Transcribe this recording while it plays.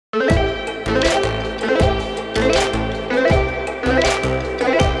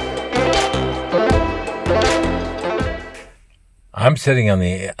I'm sitting on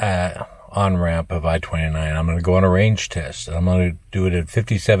the on-ramp of I-29. I'm going to go on a range test. I'm going to do it at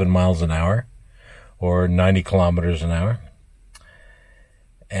 57 miles an hour or 90 kilometers an hour.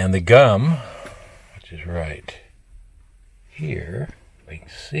 And the gum, which is right here, if you can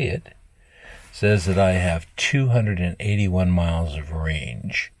see it, says that I have 281 miles of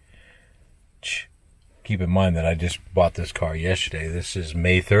range. Keep in mind that I just bought this car yesterday. This is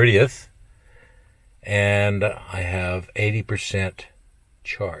May 30th. And I have 80%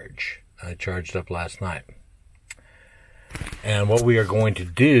 charge. I charged up last night. And what we are going to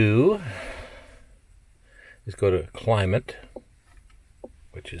do is go to climate,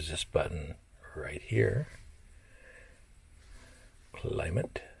 which is this button right here.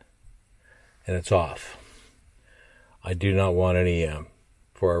 Climate. And it's off. I do not want any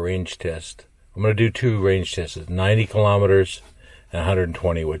for our range test. I'm going to do 2 range tests, 90 kilometers and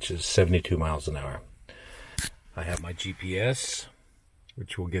 120, which is 72 miles an hour. I have my GPS,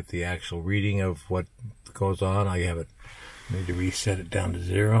 which will get the actual reading of what goes on. I need to reset it down to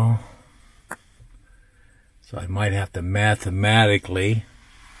 0. So I might have to mathematically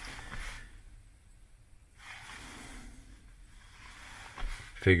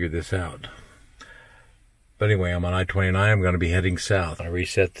figure this out. But anyway, I'm on I-29. I'm going to be heading south. I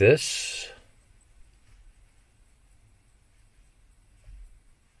reset this.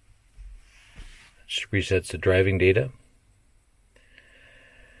 Just resets the driving data.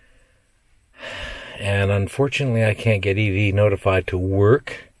 And unfortunately, I can't get EV Notified to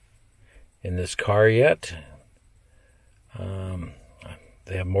work in this car yet.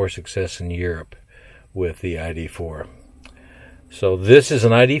 They have more success in Europe with the ID.4. So this is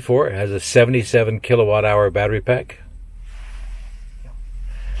an ID.4. It has a 77 kilowatt hour battery pack.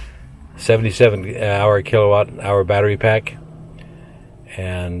 77 kilowatt hour battery pack.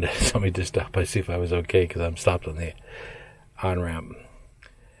 And let me just stop by see if I was okay, because I'm stopped on the on-ramp.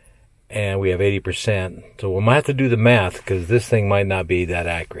 And we have 80%. So we might have to do the math, because this thing might not be that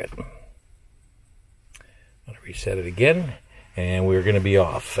accurate. I'm going to reset it again, and we're going to be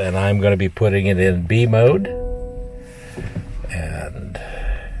off. And I'm going to be putting it in B mode. And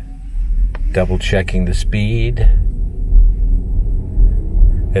double checking the speed. And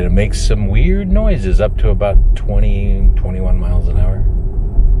it makes some weird noises up to about 20, 21 miles an hour.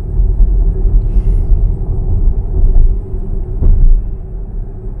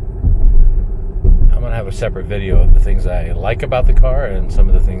 I'm going to have a separate video of the things I like about the car and some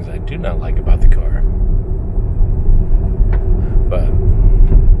of the things I do not like about the car. But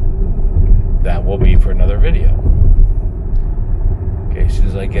that will be for another video. Okay, as soon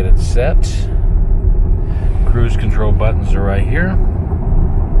as I get it set, cruise control buttons are right here.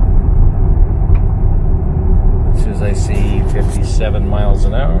 As soon as I see 57 miles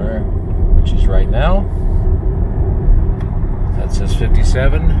an hour, which is right now, that says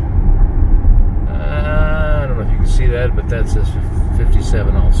 57. I don't know if you can see that, but that says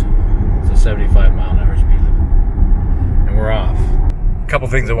 57 also. It's a 75 mile an hour speed limit. And we're off. A couple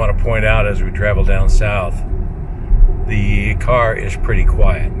things I want to point out as we travel down south. The car is pretty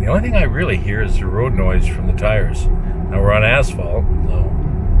quiet. The only thing I really hear is the road noise from the tires. Now we're on asphalt, so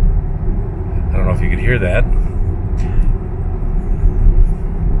I don't know if you could hear that.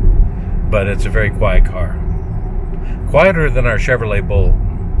 But it's a very quiet car. Quieter than our Chevrolet Bolt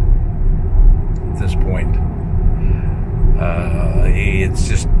at this point. It's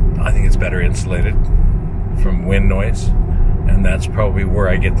just, I think it's better insulated from wind noise. And that's probably where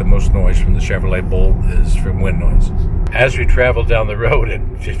I get the most noise from the Chevrolet Bolt, is from wind noise. As we travel down the road at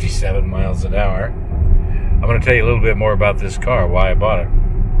 57 miles an hour, I'm going to tell you a little bit more about this car, why I bought it.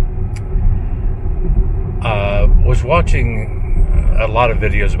 Was watching a lot of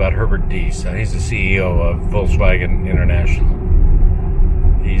videos about Herbert Diess. He's the CEO of Volkswagen International.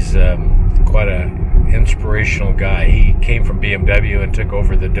 He's quite an inspirational guy. He came from BMW and took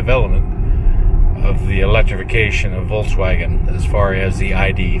over the development of the electrification of Volkswagen as far as the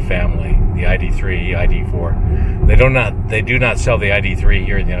ID family, the ID.3, ID.4. They do not sell the ID.3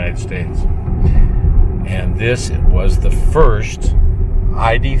 here in the United States. And this was the first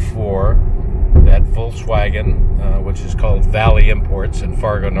ID.4 that Volkswagen, which is called Valley Imports in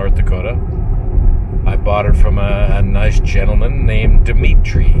Fargo, North Dakota. I bought it from a nice gentleman named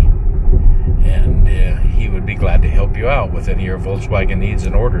Dimitri. And he would be glad to help you out with any of your Volkswagen needs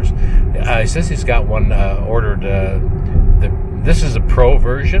and orders. He says he's got one ordered. This is a Pro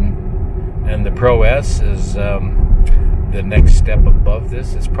version, and the Pro S is the next step above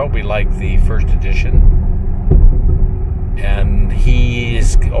this. It's probably like the first edition. And he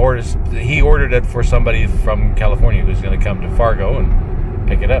ordered it for somebody from California who's going to come to Fargo and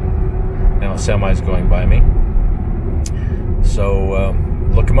pick it up. Now a semi's going by me. So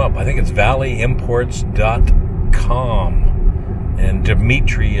look him up. I think it's valleyimports.com. And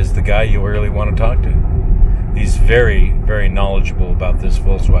Dimitri is the guy you really want to talk to. He's very, very knowledgeable about this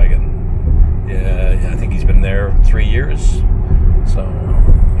Volkswagen. I think he's been there 3 years. So,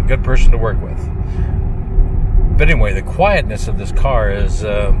 a good person to work with. But anyway, the quietness of this car is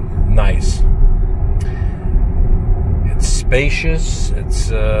nice. It's spacious.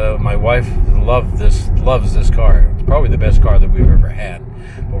 It's my wife loves this car. It's probably the best car that we've ever had.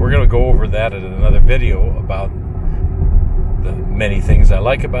 But we're going to go over that in another video about the many things I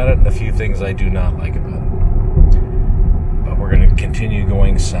like about it and a few things I do not like about it. But we're going to continue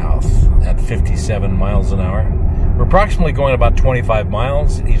going south at 57 miles an hour. We're approximately going about 25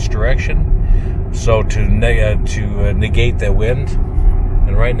 miles each direction. So to negate the wind,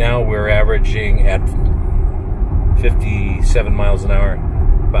 and right now we're averaging at 57 miles an hour,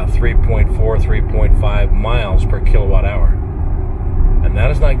 about 3.5 miles per kilowatt hour. And that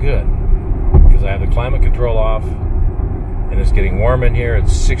is not good, because I have the climate control off, and it's getting warm in here.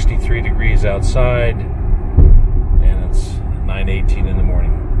 It's 63 degrees outside, and it's 9:18 in the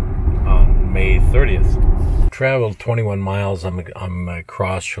morning on May 30th. Traveled 21 miles. I'm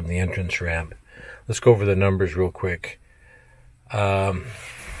across from the entrance ramp. Let's go over the numbers real quick. The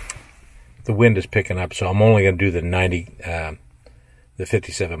wind is picking up, so I'm only going to do the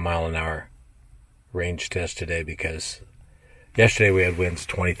 57 mile an hour range test today, because yesterday we had winds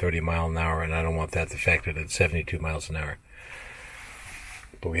 20-30 mile an hour, and I don't want that affected at 72 miles an hour.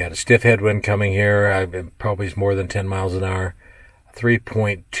 But we had a stiff headwind coming here. Probably more than 10 miles an hour,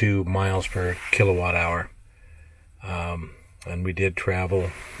 3.2 miles per kilowatt hour. And we did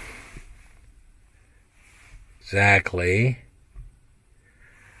travel exactly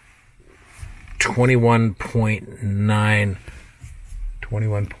 21.9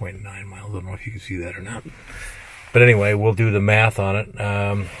 miles. I don't know if you can see that or not. But anyway, we'll do the math on it.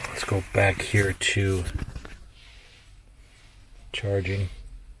 Let's go back here to charging.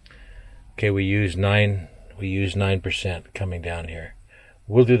 Okay, we use 9% coming down here.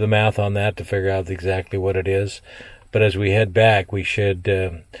 We'll do the math on that to figure out exactly what it is. But as we head back, we should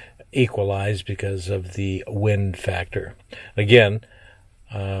equalize because of the wind factor. Again,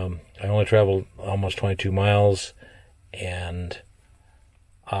 I only traveled almost 22 miles, and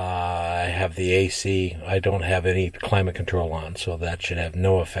I have the AC. I don't have any climate control on, so that should have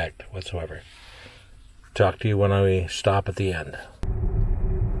no effect whatsoever. Talk to you when I stop at the end.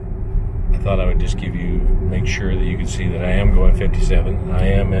 I thought I would just make sure that you can see that I am going 57. I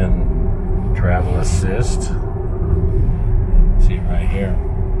am in travel assist. See it right here.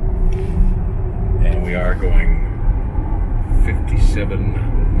 And we are going 57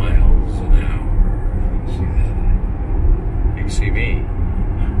 miles an hour. You can see that. You can see me.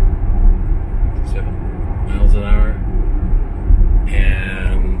 57 miles an hour.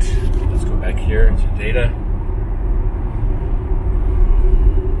 And let's go back here to data.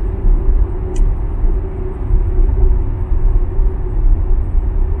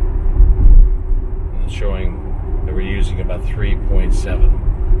 Showing that we're using about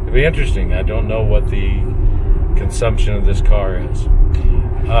 3.7. It'll be interesting. I don't know what the consumption of this car is.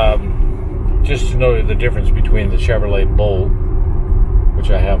 Just to know the difference between the Chevrolet Bolt, which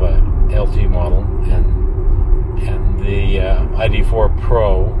I have a LT model, and the ID.4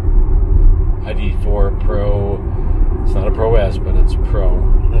 Pro. ID.4 Pro. It's not a Pro S, but it's Pro.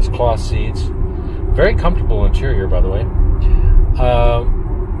 It has cloth seats. Very comfortable interior, by the way.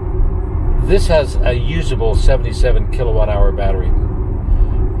 This has a usable 77 kilowatt hour battery.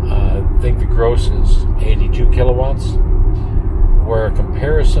 I think the gross is 82 kilowatts. Where a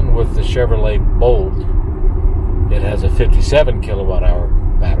comparison with the Chevrolet Bolt, it has a 57 kilowatt hour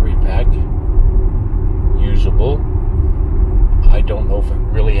battery pack. Usable. I don't know if it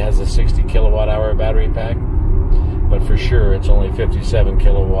really has a 60 kilowatt hour battery pack, but for sure it's only 57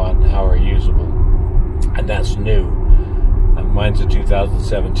 kilowatt hour usable. And that's new. Mine's a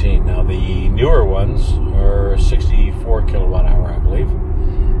 2017. Now the newer ones are 64 kilowatt hour, I believe.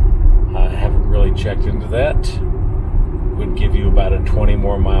 I haven't really checked into that. Would give you about a 20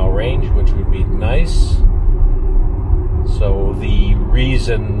 more mile range, which would be nice. So the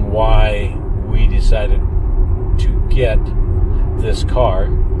reason why we decided to get this car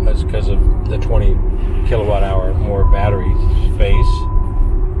is because of the 20 kilowatt hour more battery space,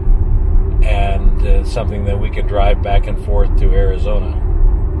 and something that we can drive back and forth to Arizona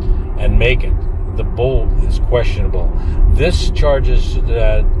and make it. The Bolt is questionable. This charges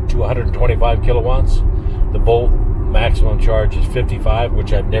to 125 kilowatts. The Bolt maximum charge is 55,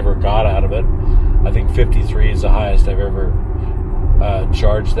 which I've never got out of it. I think 53 is the highest I've ever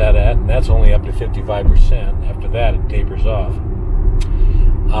charge that at, and that's only up to 55%. After that, it tapers off.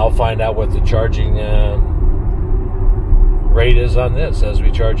 I'll find out what the charging rate is on this as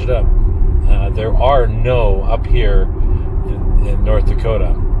we charge it up. There are no, up here in North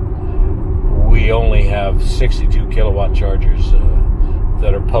Dakota, we only have 62 kilowatt chargers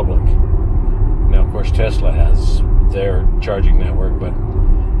that are public. Now, of course, Tesla has their charging network, but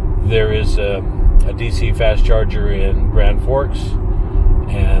there is a DC fast charger in Grand Forks,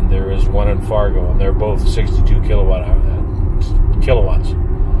 and there is one in Fargo, and they're both 62 kilowatts.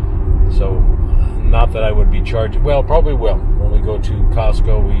 So, not that I would be charging. Well, probably will. When we go to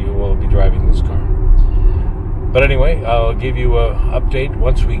Costco, we will be driving this car. But anyway, I'll give you an update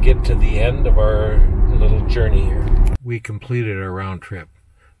once we get to the end of our little journey here. We completed our round trip.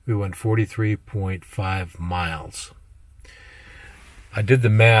 We went 43.5 miles. I did the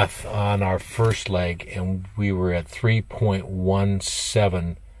math on our first leg, and we were at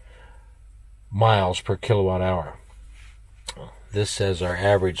 3.17 miles per kilowatt hour. This says our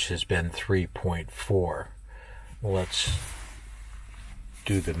average has been 3.4. Let's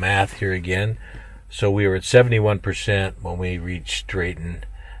do the math here again. So we were at 71% when we reached Drayton.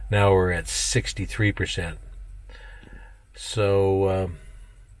 Now we're at 63%. So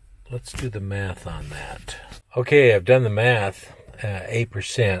let's do the math on that. Okay, I've done the math.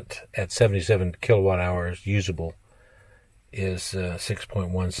 8% at 77 kilowatt hours usable is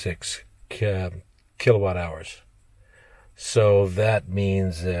 6.16 kilowatt hours. So that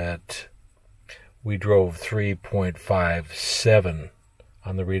means that we drove 3.57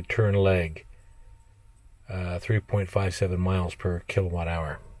 on the return leg, 3.57 miles per kilowatt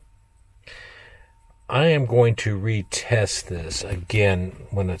hour. I am going to retest this again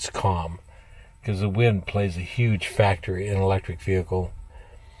when it's calm, because the wind plays a huge factor in an electric vehicle.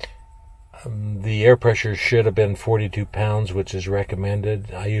 The air pressure should have been 42 pounds, which is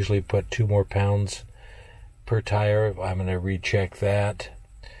recommended. I usually put 2 more pounds per tire. I'm going to recheck that.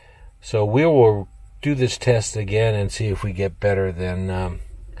 So we will do this test again and see if we get better than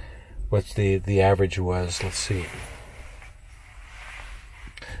what the average was. Let's see.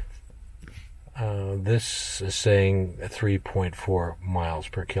 This is saying 3.4 miles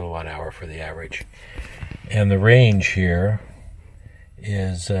per kilowatt hour for the average. And the range here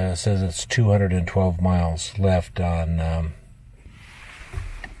is says it's 212 miles left on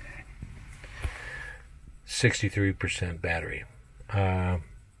 63% battery.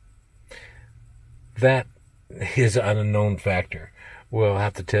 That is an unknown factor. We'll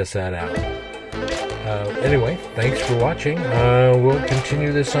have to test that out. Anyway, thanks for watching. We'll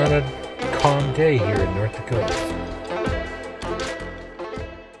continue this on a calm day here in North Dakota.